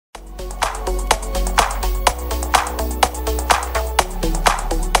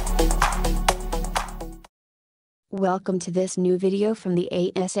Welcome to this new video from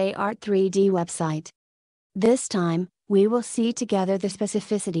the ASA Art 3D website. This time, we will see together the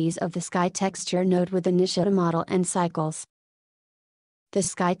specificities of the sky texture node with the Nishita model and cycles. The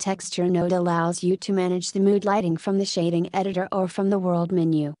sky texture node allows you to manage the mood lighting from the shading editor or from the world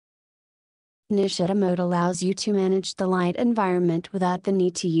menu. Nishita mode allows you to manage the light environment without the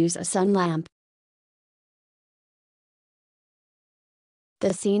need to use a sun lamp.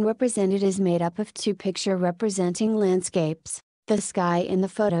 The scene represented is made up of two pictures representing landscapes. The sky in the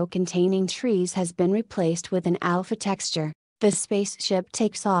photo containing trees has been replaced with an alpha texture. The spaceship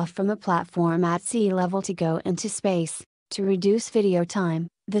takes off from a platform at sea level to go into space. To reduce video time,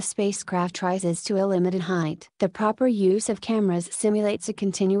 the spacecraft rises to a limited height. The proper use of cameras simulates a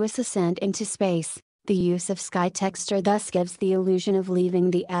continuous ascent into space. The use of sky texture thus gives the illusion of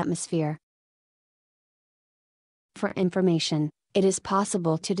leaving the atmosphere. For information, it is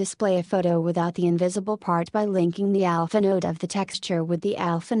possible to display a photo without the invisible part by linking the alpha node of the texture with the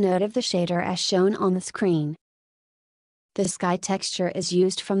alpha node of the shader as shown on the screen. The sky texture is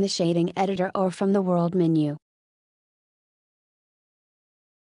used from the shading editor or from the world menu.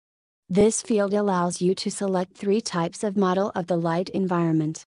 This field allows you to select three types of model of the light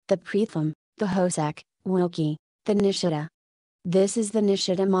environment: the Pritham, the Hosek, Wilkie, the Nishita. This is the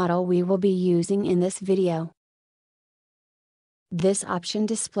Nishita model we will be using in this video. This option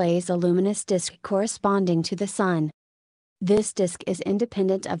displays a luminous disk corresponding to the sun. This disk is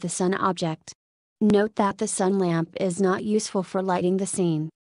independent of the sun object. Note that the sun lamp is not useful for lighting the scene.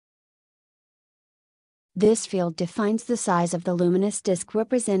 This field defines the size of the luminous disk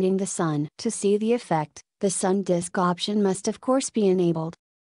representing the sun. To see the effect, the sun disk option must of course be enabled.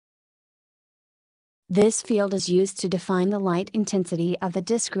 This field is used to define the light intensity of the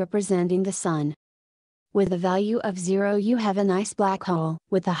disk representing the sun. With a value of 0 you have a nice black hole.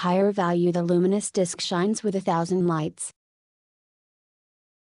 With a higher value the luminous disk shines with 1,000 lights.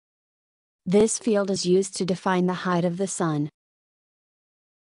 This field is used to define the height of the sun.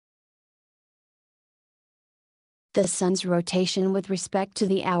 The sun's rotation with respect to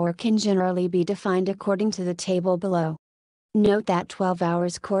the hour can generally be defined according to the table below. Note that 12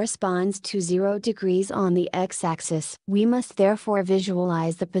 hours corresponds to 0 degrees on the x-axis. We must therefore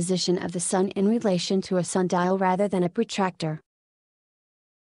visualize the position of the sun in relation to a sundial rather than a protractor.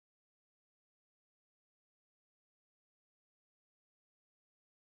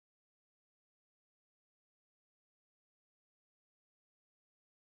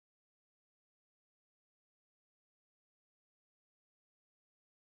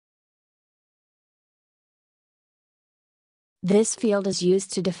 This field is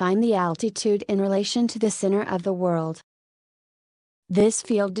used to define the altitude in relation to the center of the world. This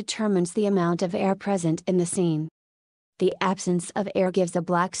field determines the amount of air present in the scene. The absence of air gives a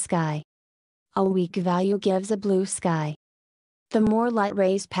black sky. A weak value gives a blue sky. The more light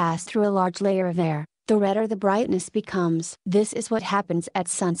rays pass through a large layer of air, the redder the brightness becomes. This is what happens at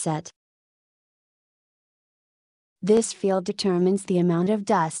sunset. This field determines the amount of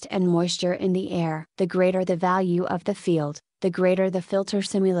dust and moisture in the air. The greater the value of the field, the greater the filter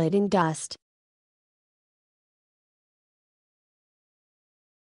simulating dust.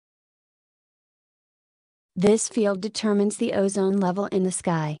 This field determines the ozone level in the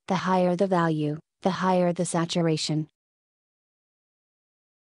sky. The higher the value, the higher the saturation.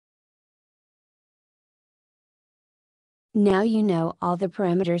 Now you know all the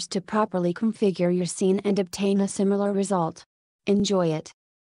parameters to properly configure your scene and obtain a similar result. Enjoy it.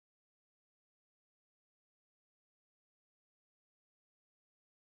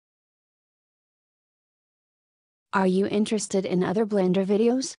 Are you interested in other Blender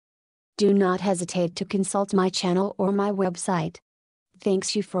videos? Do not hesitate to consult my channel or my website.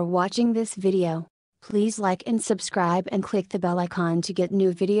 Thanks you for watching this video. Please like and subscribe and click the bell icon to get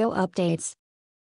new video updates.